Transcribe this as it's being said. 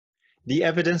The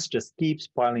evidence just keeps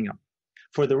piling up.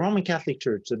 For the Roman Catholic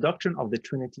Church, the doctrine of the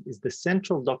Trinity is the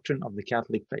central doctrine of the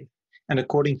Catholic faith. And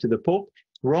according to the Pope,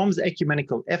 Rome's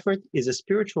ecumenical effort is a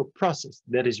spiritual process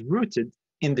that is rooted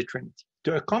in the Trinity.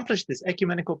 To accomplish this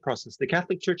ecumenical process, the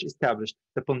Catholic Church established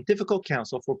the Pontifical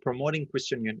Council for promoting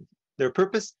Christian unity. Their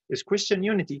purpose is Christian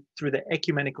unity through the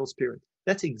ecumenical spirit.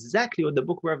 That's exactly what the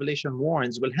book of Revelation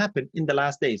warns will happen in the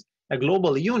last days, a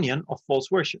global union of false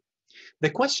worship. The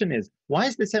question is, why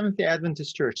is the Seventh-day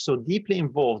Adventist Church so deeply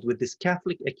involved with this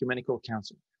Catholic Ecumenical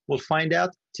Council? We'll find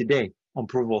out today on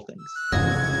Prove All Things.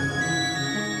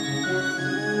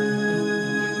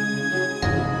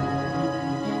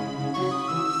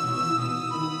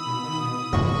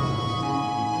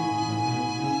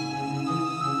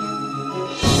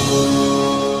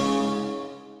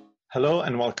 Hello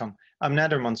and welcome. I'm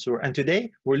Nader Mansour, and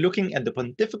today we're looking at the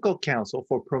Pontifical Council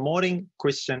for promoting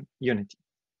Christian unity.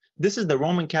 This is the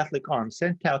Roman Catholic arm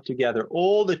sent out to gather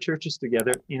all the churches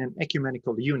together in an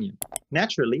ecumenical union.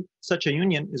 Naturally, such a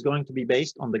union is going to be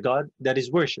based on the God that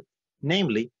is worshipped,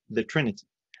 namely the Trinity.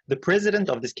 The president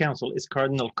of this council is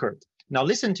Cardinal Kurt. Now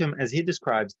listen to him as he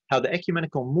describes how the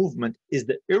ecumenical movement is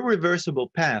the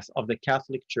irreversible path of the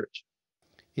Catholic Church.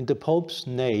 In the Pope's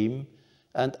name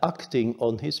and acting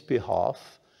on his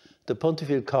behalf, the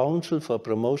Pontifical Council for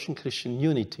Promoting Christian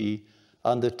Unity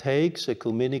undertakes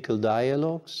ecumenical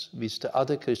dialogues with the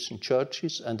other Christian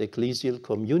churches and ecclesial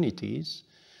communities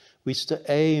with the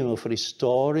aim of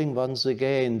restoring once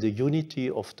again the unity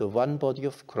of the one body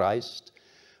of Christ,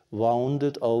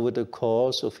 wounded over the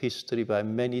course of history by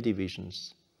many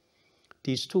divisions.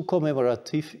 These two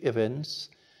commemorative events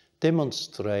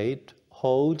demonstrate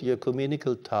how the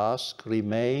ecumenical task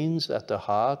remains at the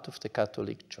heart of the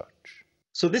Catholic Church.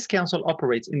 So this council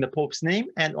operates in the Pope's name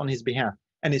and on his behalf,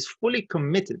 and is fully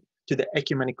committed to the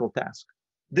ecumenical task.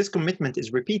 This commitment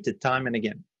is repeated time and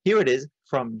again. Here it is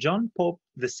from John Pope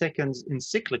II's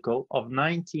encyclical of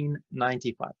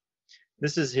 1995.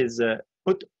 This is his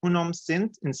Ut Unum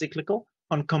Sint encyclical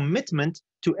on commitment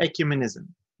to ecumenism.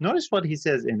 Notice what he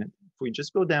says in it. If we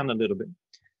just go down a little bit.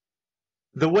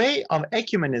 The way of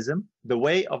ecumenism, the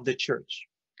way of the Church.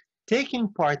 Taking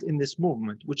part in this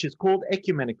movement, which is called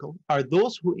ecumenical, are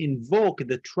those who invoke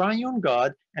the triune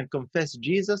God and confess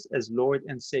Jesus as Lord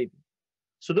and Savior.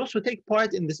 So those who take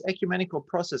part in this ecumenical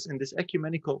process, in this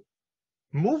ecumenical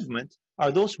movement,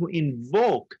 are those who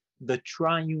invoke the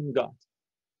triune God.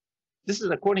 This is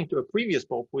according to a previous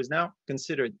pope who is now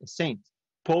considered a saint,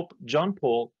 Pope John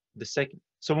Paul II.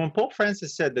 So when Pope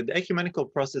Francis said that the ecumenical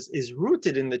process is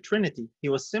rooted in the Trinity, he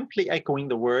was simply echoing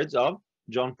the words of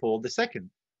John Paul II.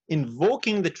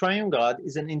 Invoking the triune God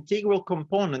is an integral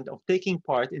component of taking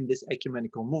part in this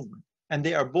ecumenical movement. And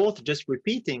they are both just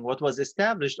repeating what was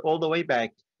established all the way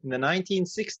back in the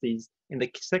 1960s in the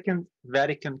Second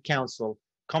Vatican Council,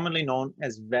 commonly known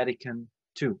as Vatican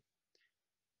II.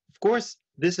 Of course,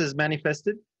 this is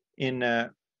manifested in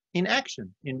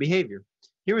action, in behavior.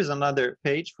 Here is another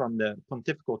page from the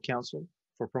Pontifical Council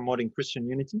for Promoting Christian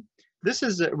Unity. This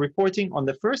is reporting on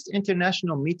the first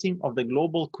international meeting of the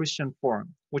Global Christian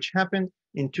Forum, which happened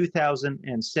in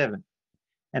 2007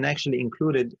 and actually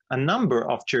included a number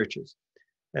of churches.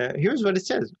 Here's what it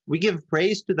says. We give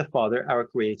praise to the Father, our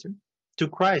Creator, to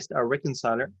Christ, our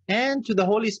Reconciler, and to the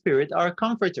Holy Spirit, our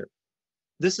Comforter.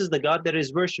 This is the God that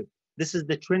is worshipped. This is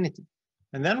the Trinity.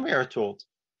 And then we are told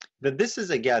that this is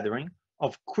a gathering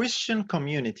of Christian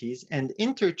communities and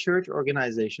interchurch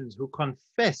organizations who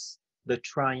confess the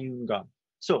triune God.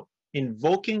 So,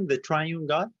 invoking the triune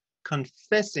God,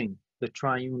 confessing the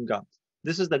triune God.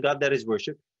 This is the God that is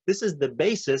worshipped. This is the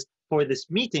basis for this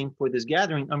meeting, for this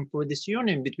gathering, and for this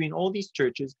union between all these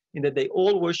churches, in that they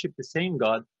all worship the same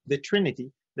God, the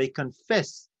Trinity. They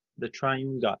confess the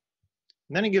triune God.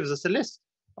 And then it gives us a list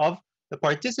of the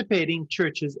participating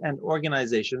churches and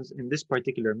organizations in this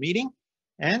particular meeting.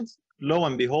 And lo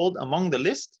and behold, among the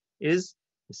list is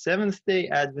the Seventh-day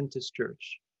Adventist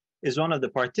Church, is one of the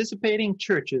participating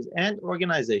churches and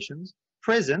organizations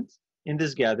present in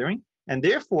this gathering, and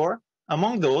therefore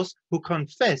among those who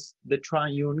confess the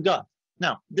triune God.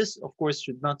 Now, this, of course,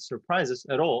 should not surprise us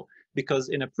at all, because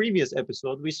in a previous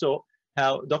episode, we saw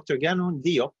how Dr. Ganon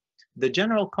Diop, the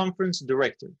General Conference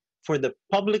Director for the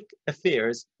Public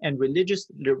Affairs and Religious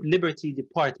Liberty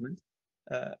Department,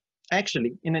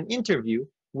 actually, in an interview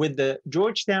with the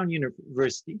Georgetown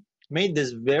University, made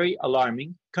this very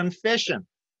alarming confession.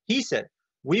 He said,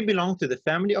 "We belong to the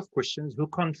family of Christians who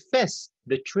confess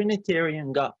the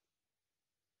Trinitarian God."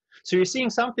 So you're seeing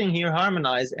something here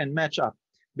harmonize and match up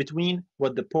between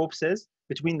what the Pope says,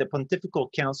 between the Pontifical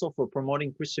Council for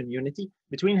Promoting Christian Unity,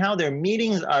 between how their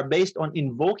meetings are based on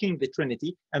invoking the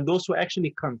Trinity and those who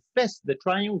actually confess the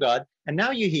triune God. And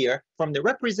now you hear from the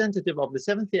representative of the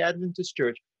Seventh-day Adventist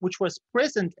Church, which was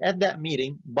present at that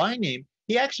meeting by name.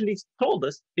 He actually told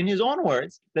us in his own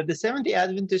words that the Seventh-day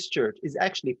Adventist Church is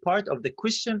actually part of the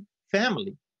Christian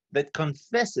family that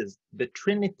confesses the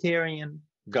Trinitarian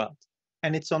God.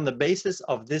 And it's on the basis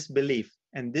of this belief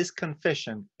and this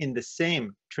confession in the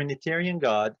same Trinitarian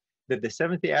God that the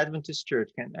Seventh-day Adventist Church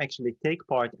can actually take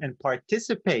part and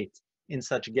participate in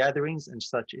such gatherings and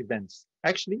such events.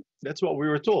 Actually, that's what we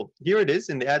were told. Here it is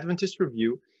in the Adventist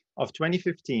Review of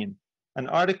 2015, an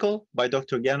article by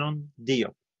Dr. Gannon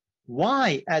Diop.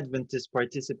 Why Adventists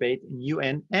participate in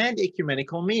UN and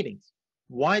ecumenical meetings?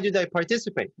 Why do they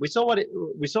participate? We saw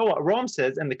what Rome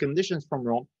says and the conditions from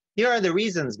Rome. Here are the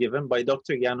reasons given by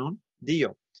Dr. Gannon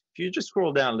Diop. If you just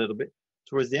scroll down a little bit,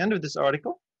 towards the end of this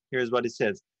article, here's what it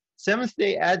says.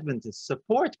 Seventh-day Adventists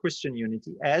support Christian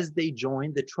unity as they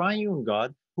join the triune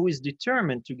God who is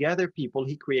determined to gather people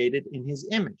he created in his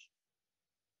image.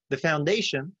 The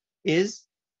foundation is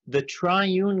the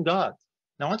triune God.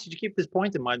 Now, I want you to keep this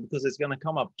point in mind because it's going to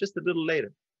come up just a little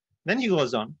later. Then he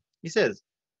goes on. He says,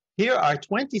 here are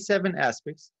 27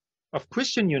 aspects of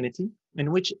Christian unity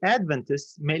in which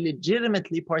Adventists may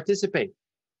legitimately participate.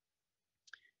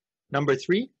 Number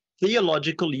 3,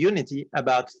 theological unity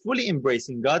about fully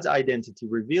embracing God's identity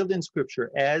revealed in Scripture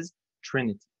as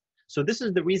Trinity. So this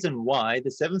is the reason why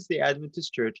the Seventh-day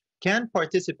Adventist Church can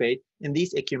participate in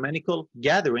these ecumenical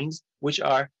gatherings, which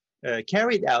are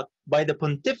carried out by the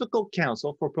Pontifical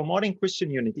Council for Promoting Christian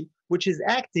Unity, which is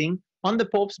acting on the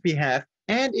Pope's behalf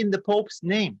and in the Pope's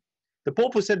name. The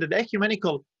Pope who said that the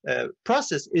ecumenical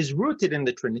process is rooted in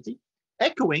the Trinity,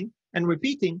 echoing and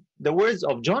repeating the words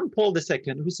of John Paul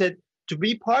II, who said, to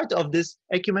be part of this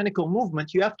ecumenical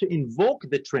movement, you have to invoke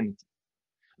the Trinity.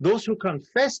 Those who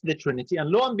confess the Trinity, and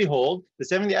lo and behold, the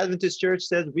Seventh-day Adventist Church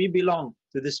says we belong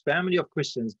to this family of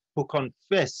Christians who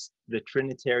confess the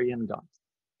Trinitarian God.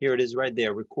 Here it is right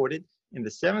there, recorded in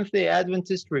the Seventh-day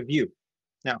Adventist Review.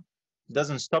 Now, it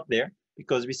doesn't stop there,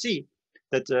 because we see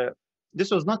that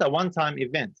this was not a one-time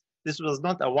event. This was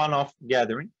not a one-off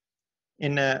gathering.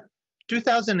 In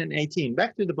 2018,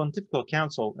 back to the Pontifical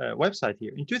Council website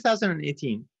here, in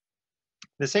 2018,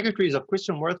 the Secretaries of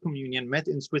Christian World Communion met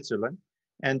in Switzerland,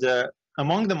 and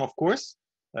among them, of course,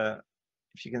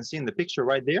 if you can see in the picture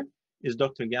right there, is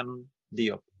Dr. Gannon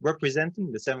Diop,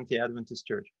 representing the Seventh-day Adventist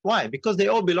Church. Why? Because they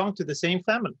all belong to the same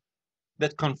family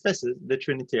that confesses the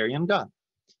Trinitarian God.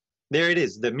 There it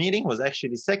is. The meeting was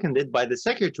actually seconded by the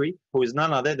secretary, who is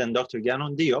none other than Dr.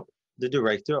 Gannon Diop, the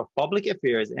Director of Public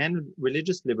Affairs and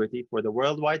Religious Liberty for the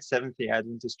Worldwide Seventh-day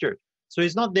Adventist Church. So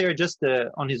he's not there just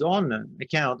on his own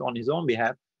account, on his own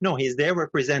behalf. No, he's there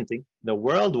representing the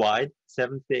Worldwide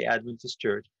Seventh-day Adventist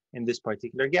Church in this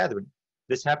particular gathering.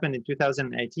 This happened in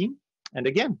 2018, and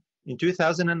again, in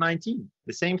 2019,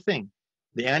 the same thing.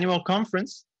 The annual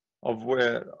conference of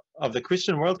the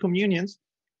Christian World Communions,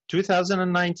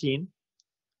 2019,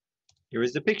 here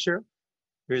is the picture.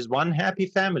 Here's one happy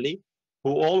family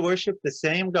who all worship the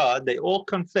same God. They all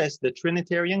confess the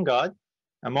Trinitarian God.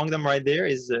 Among them right there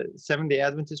is a Seventh-day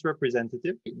Adventist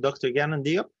representative, Dr. Gannon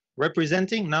Diop,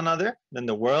 representing none other than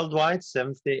the Worldwide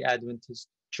Seventh-day Adventist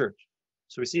Church.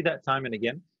 So we see that time and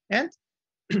again. And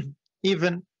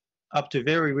even up to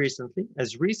very recently,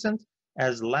 as recent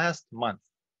as last month,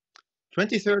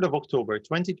 23rd of October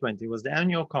 2020 was the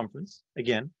annual conference,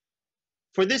 again,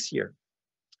 for this year.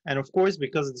 And of course,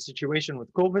 because of the situation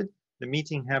with COVID, the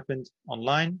meeting happened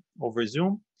online over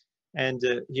Zoom. And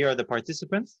here are the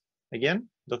participants. Again,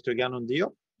 Dr. Gannon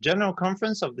Diop, General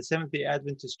Conference of the Seventh-day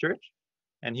Adventist Church.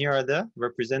 And here are the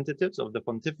representatives of the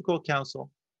Pontifical Council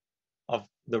of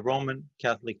the Roman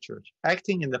Catholic Church,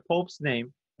 acting in the Pope's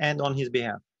name and on his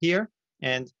behalf, here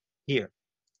and here.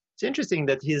 It's interesting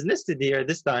that he is listed here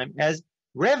this time as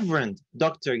Reverend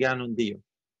Dr. Gannon Diop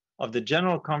of the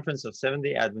General Conference of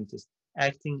Seventh-day Adventists,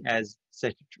 acting as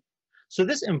secretary. So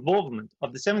this involvement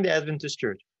of the Seventh-day Adventist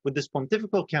Church with this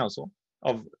Pontifical Council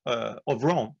of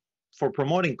Rome for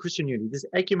promoting Christian unity, this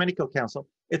ecumenical council,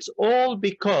 it's all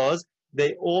because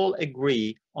they all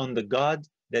agree on the God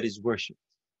that is worshipped.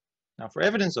 Now, for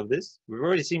evidence of this, we've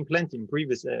already seen plenty in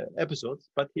previous episodes,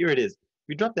 but here it is. If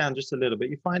you drop down just a little bit,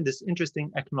 you find this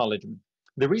interesting acknowledgement.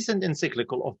 The recent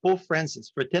encyclical of Pope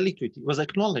Francis, Fratelli Tutti, was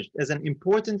acknowledged as an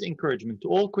important encouragement to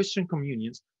all Christian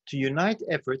communions to unite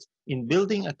efforts in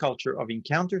building a culture of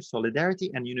encounter,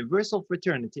 solidarity, and universal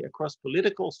fraternity across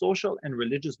political, social, and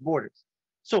religious borders.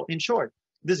 So, in short,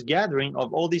 this gathering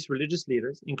of all these religious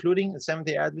leaders, including the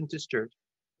Seventh-day Adventist Church,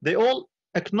 they all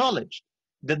acknowledged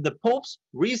that the Pope's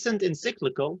recent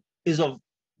encyclical is of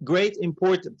great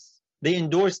importance. They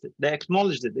endorsed it, they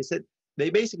acknowledged it, they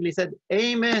basically said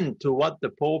amen to what the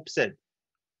Pope said.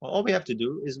 Well, all we have to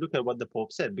do is look at what the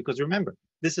Pope said, because remember,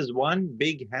 this is one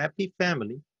big happy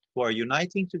family who are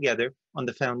uniting together on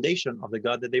the foundation of the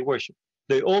God that they worship.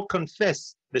 They all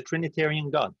confess the Trinitarian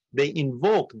God. They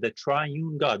invoke the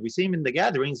triune God. We see him in the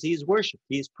gatherings, he is worshipped,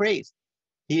 he is praised,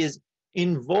 he is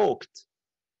invoked.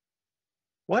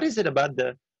 What is it about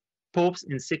the Pope's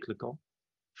encyclical,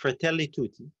 Fratelli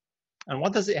Tutti, and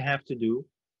what does it have to do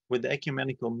with the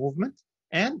ecumenical movement,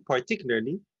 and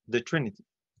particularly the Trinity?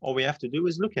 All we have to do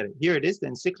is look at it. Here it is, the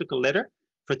encyclical letter,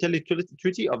 Fratelli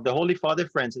Tutti of the Holy Father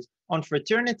Francis on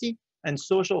fraternity and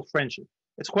social friendship.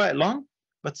 It's quite long,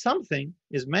 but something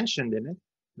is mentioned in it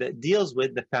that deals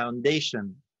with the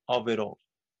foundation of it all.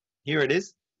 Here it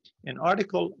is in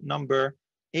article number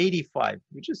 85.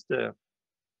 Here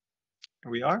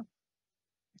we are.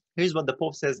 Here's what the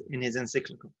Pope says in his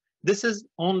encyclical. This is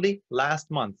only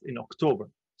last month in October.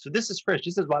 So this is fresh.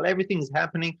 This is while everything is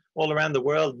happening all around the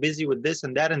world, busy with this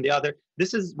and that and the other.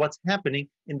 This is what's happening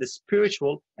in the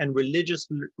spiritual and religious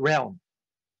realm.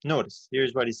 Notice,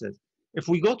 here's what he says. If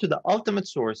we go to the ultimate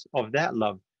source of that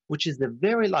love, which is the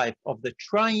very life of the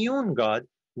triune God,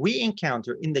 we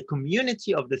encounter in the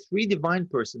community of the three divine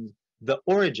persons the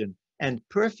origin and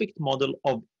perfect model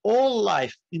of all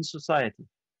life in society.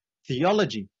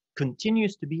 Theology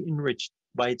continues to be enriched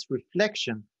by its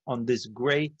reflection on this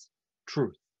great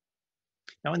truth.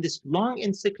 Now, in this long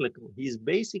encyclical, he is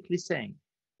basically saying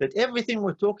that everything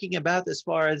we're talking about as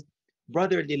far as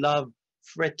brotherly love,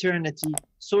 fraternity,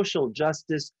 social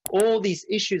justice, all these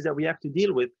issues that we have to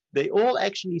deal with, they all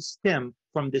actually stem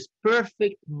from this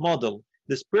perfect model.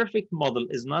 This perfect model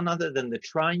is none other than the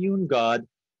triune God,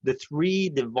 the three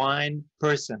divine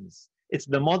persons. It's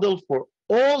the model for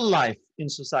all life in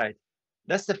society.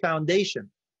 That's the foundation.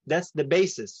 That's the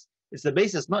basis. It's the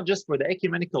basis not just for the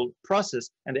ecumenical process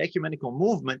and the ecumenical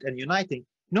movement and uniting.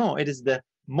 No, it is the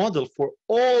model for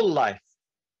all life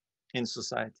in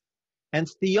society. And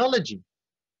theology,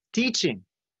 teaching,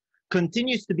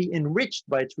 continues to be enriched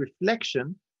by its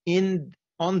reflection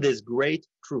on this great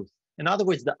truth. In other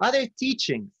words, the other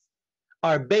teachings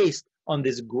are based on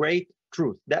this great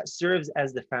truth that serves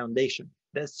as the foundation,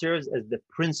 that serves as the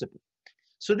principle.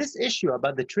 So this issue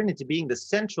about the Trinity being the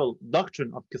central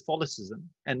doctrine of Catholicism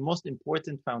and most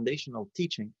important foundational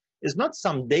teaching is not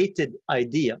some dated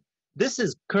idea. This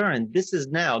is current, this is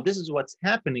now, this is what's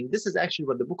happening. This is actually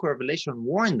what the book of Revelation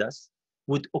warned us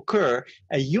would occur,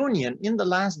 a union in the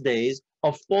last days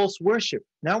of false worship.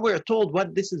 Now we're told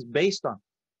what this is based on.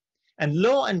 And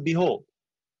lo and behold,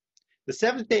 the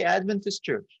Seventh-day Adventist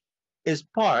Church is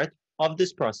part of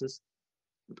this process,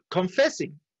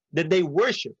 confessing that they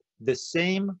worship the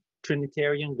same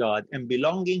Trinitarian God and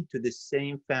belonging to the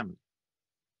same family.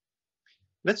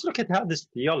 Let's look at how this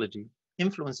theology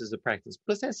influences the practice.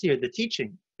 Because as here, the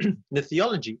teaching, the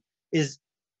theology is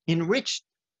enriched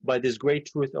by this great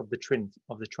truth of the Trinity,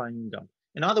 of the triune God.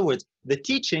 In other words, the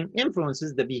teaching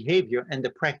influences the behavior and the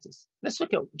practice. Let's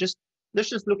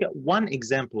just look at one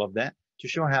example of that to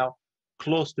show how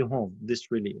close to home this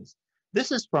really is.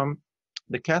 This is from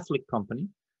the Catholic company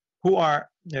who are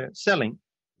selling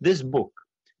this book,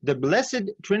 the Blessed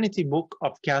Trinity Book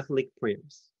of Catholic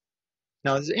Prayers.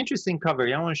 Now, it's an interesting cover.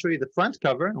 I want to show you the front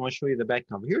cover. I want to show you the back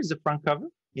cover. Here's the front cover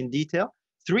in detail.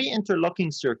 3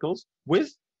 interlocking circles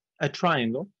with a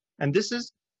triangle. And this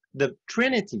is the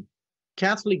Trinity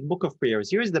Catholic Book of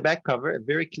Prayers. Here's the back cover, a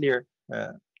very clear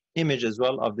image as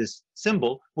well of this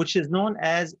symbol, which is known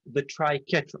as the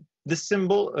triquetrum. This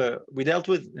symbol we dealt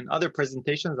with in other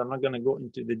presentations. I'm not going to go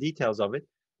into the details of it.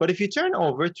 But if you turn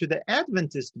over to the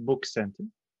Adventist Book Center,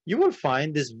 you will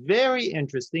find this very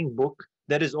interesting book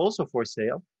that is also for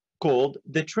sale called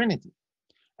The Trinity.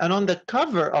 And on the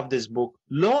cover of this book,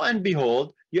 lo and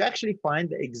behold, you actually find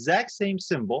the exact same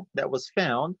symbol that was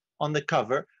found on the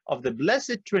cover of the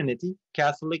Blessed Trinity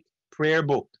Catholic Prayer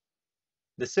Book.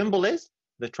 The symbol is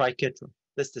the triquetrum.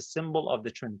 That's the symbol of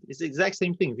the Trinity. It's the exact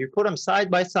same thing. If you put them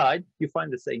side by side, you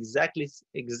find it's the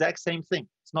exact same thing.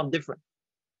 It's not different.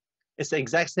 It's the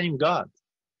exact same God.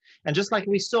 And just like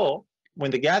we saw when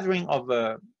the gathering of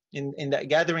in that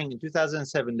gathering in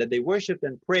 2007 that they worshipped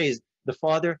and praised the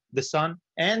Father, the Son,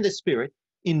 and the Spirit,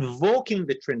 invoking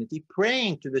the Trinity,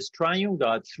 praying to this triune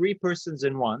God, 3 persons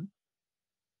in one,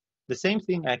 the same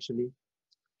thing actually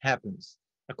happens.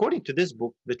 According to this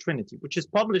book, The Trinity, which is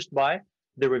published by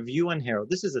the Review and Herald.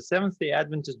 This is a Seventh-day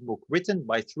Adventist book written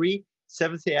by 3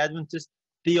 Seventh-day Adventist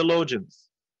theologians.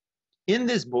 In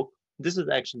this book, this is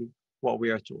actually what we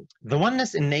are told. The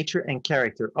oneness in nature and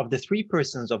character of the three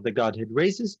persons of the Godhead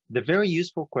raises the very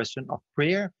useful question of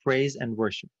prayer, praise, and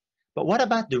worship. But what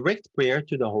about direct prayer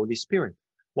to the Holy Spirit?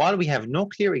 While we have no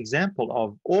clear example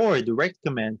of or direct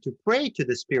command to pray to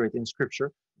the Spirit in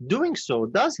Scripture, doing so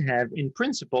does have, in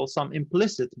principle, some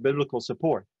implicit biblical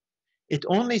support. It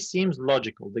only seems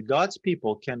logical that God's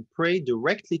people can pray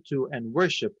directly to and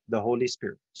worship the Holy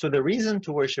Spirit. So the reason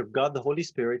to worship God, the Holy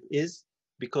Spirit, is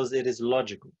because it is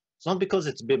logical. It's not because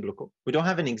it's biblical. We don't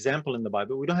have an example in the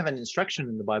Bible. We don't have an instruction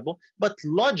in the Bible, but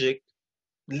logic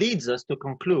leads us to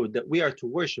conclude that we are to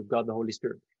worship God the Holy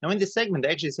Spirit. Now in this segment,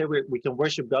 they actually say we can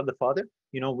worship God the Father,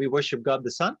 we worship God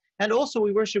the Son, and also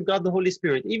we worship God the Holy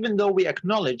Spirit, even though we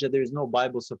acknowledge that there is no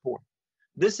Bible support.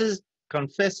 This is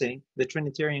confessing the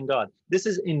Trinitarian God. This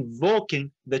is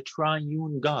invoking the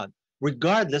triune God,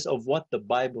 regardless of what the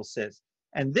Bible says.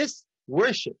 And this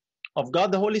worship of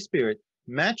God the Holy Spirit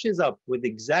matches up with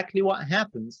exactly what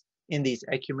happens in these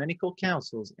ecumenical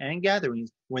councils and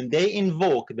gatherings when they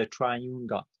invoke the triune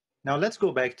God. Now let's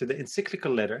go back to the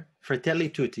encyclical letter Fratelli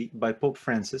Tutti by Pope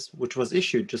Francis, which was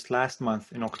issued just last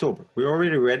month in October. We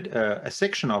already read a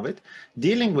section of it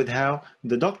dealing with how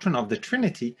the doctrine of the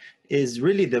Trinity is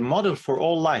really the model for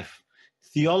all life.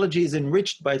 Theology is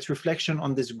enriched by its reflection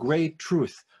on this great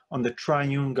truth, on the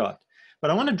triune God. But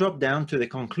I want to drop down to the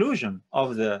conclusion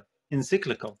of the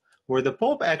encyclical, where the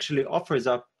Pope actually offers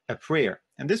up a prayer.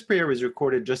 And this prayer is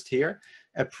recorded just here,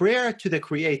 a prayer to the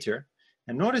Creator.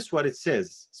 And notice what it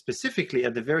says, specifically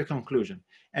at the very conclusion.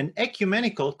 An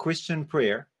ecumenical Christian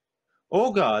prayer.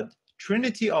 O God,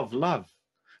 Trinity of love,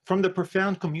 from the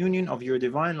profound communion of your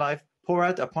divine life, pour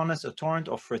out upon us a torrent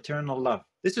of fraternal love.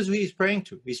 This is who he's praying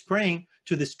to. He's praying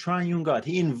to this triune God.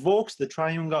 He invokes the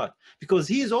triune God because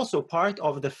he is also part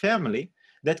of the family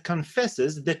that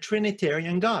confesses the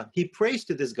Trinitarian God. He prays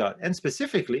to this God. And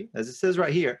specifically, as it says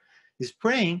right here, he's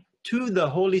praying to the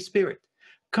Holy Spirit.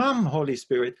 Come, Holy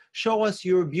Spirit, show us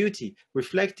your beauty,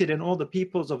 reflected in all the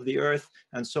peoples of the earth,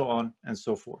 and so on and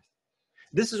so forth.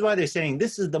 This is why they're saying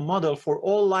this is the model for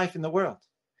all life in the world.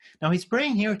 Now, he's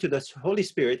praying here to the Holy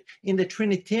Spirit in the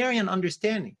Trinitarian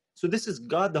understanding. So this is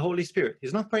God, the Holy Spirit.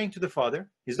 He's not praying to the Father.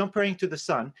 He's not praying to the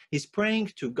Son. He's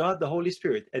praying to God, the Holy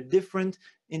Spirit, a different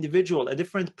individual, a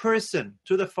different person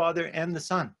to the Father and the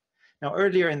Son. Now,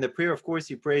 earlier in the prayer, of course,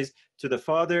 he prays to the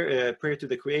Father, prayer to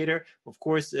the Creator. Of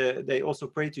course, they also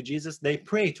pray to Jesus. They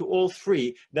pray to all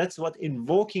three. That's what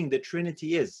invoking the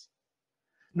Trinity is.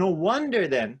 No wonder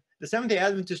then the Seventh-day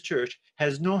Adventist Church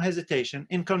has no hesitation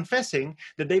in confessing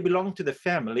that they belong to the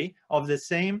family of the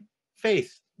same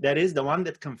faith. That is the one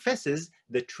that confesses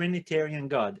the Trinitarian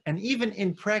God. And even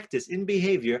in practice, in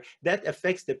behavior, that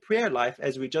affects the prayer life,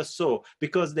 as we just saw,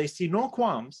 because they see no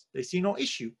qualms, they see no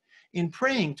issue in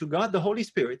praying to God the Holy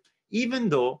Spirit, even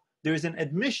though there is an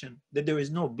admission that there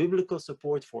is no biblical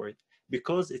support for it,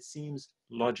 because it seems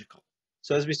logical.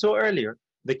 So as we saw earlier,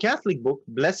 the Catholic book,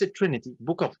 Blessed Trinity,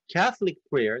 Book of Catholic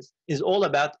Prayers, is all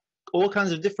about all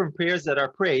kinds of different prayers that are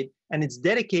prayed, and it's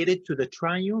dedicated to the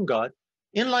triune God.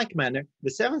 In like manner,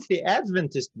 the Seventh-day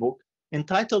Adventist book,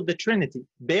 entitled The Trinity,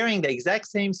 bearing the exact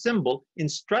same symbol,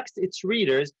 instructs its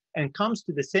readers and comes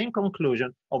to the same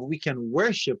conclusion of we can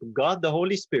worship God the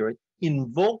Holy Spirit,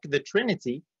 invoke the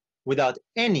Trinity without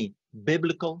any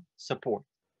biblical support.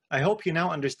 I hope you now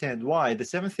understand why the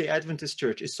Seventh-day Adventist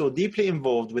Church is so deeply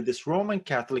involved with this Roman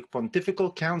Catholic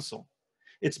Pontifical Council.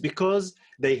 It's because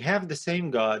they have the same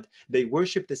God, they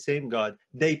worship the same God,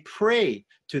 they pray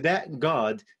to that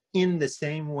God in the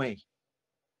same way,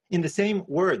 in the same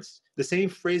words, the same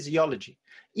phraseology.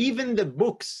 Even the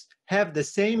books have the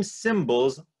same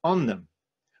symbols on them,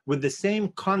 with the same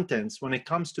contents when it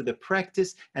comes to the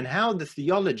practice and how the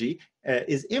theology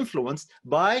is influenced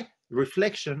by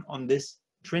reflection on this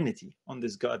Trinity, on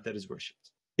this God that is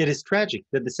worshipped. It is tragic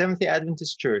that the Seventh-day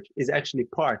Adventist Church is actually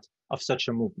part of such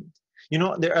a movement. You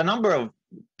know, there are a number of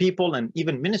people and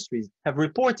even ministries have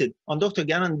reported on Dr.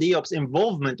 Gannon Diop's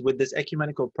involvement with this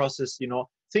ecumenical process, you know,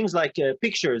 things like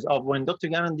pictures of when Dr.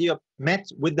 Gannon Diop met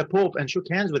with the Pope and shook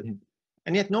hands with him.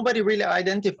 And yet nobody really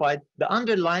identified the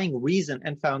underlying reason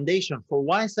and foundation for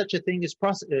why such a thing is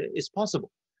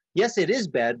possible. Yes, it is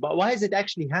bad, but why is it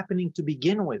actually happening to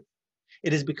begin with?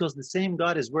 It is because the same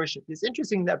God is worshipped. It's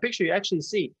interesting, that picture you actually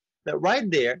see that right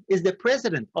there is the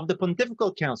president of the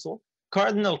Pontifical Council,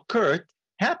 Cardinal Kurt,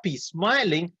 happy,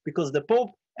 smiling, because the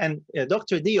Pope and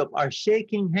Dr. Diop are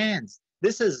shaking hands.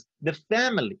 This is the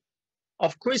family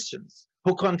of Christians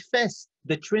who confess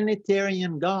the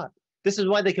Trinitarian God. This is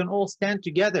why they can all stand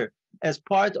together as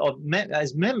part of,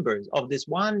 as members of this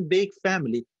one big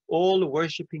family, all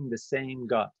worshiping the same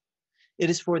God. It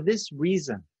is for this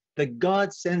reason that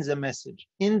God sends a message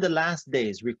in the last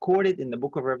days, recorded in the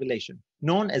book of Revelation,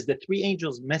 known as the three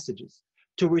angels' messages,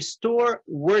 to restore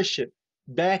worship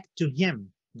back to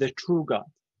Him, the true God,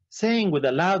 saying with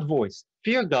a loud voice,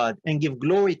 fear God and give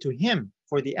glory to Him,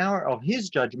 for the hour of His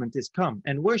judgment is come,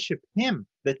 and worship Him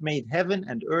that made heaven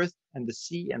and earth and the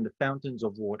sea and the fountains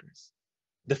of waters.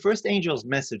 The first angel's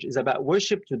message is about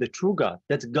worship to the true God,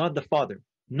 that's God the Father,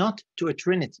 not to a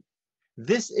Trinity.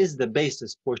 This is the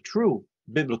basis for true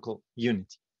biblical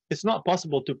unity. It's not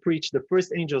possible to preach the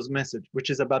first angel's message, which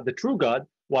is about the true God,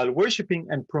 while worshiping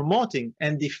and promoting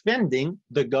and defending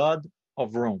the God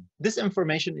of Rome. This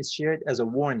information is shared as a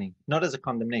warning, not as a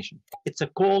condemnation. It's a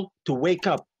call to wake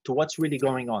up to what's really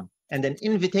going on, and an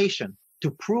invitation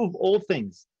to prove all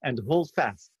things and hold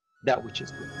fast that which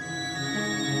is good.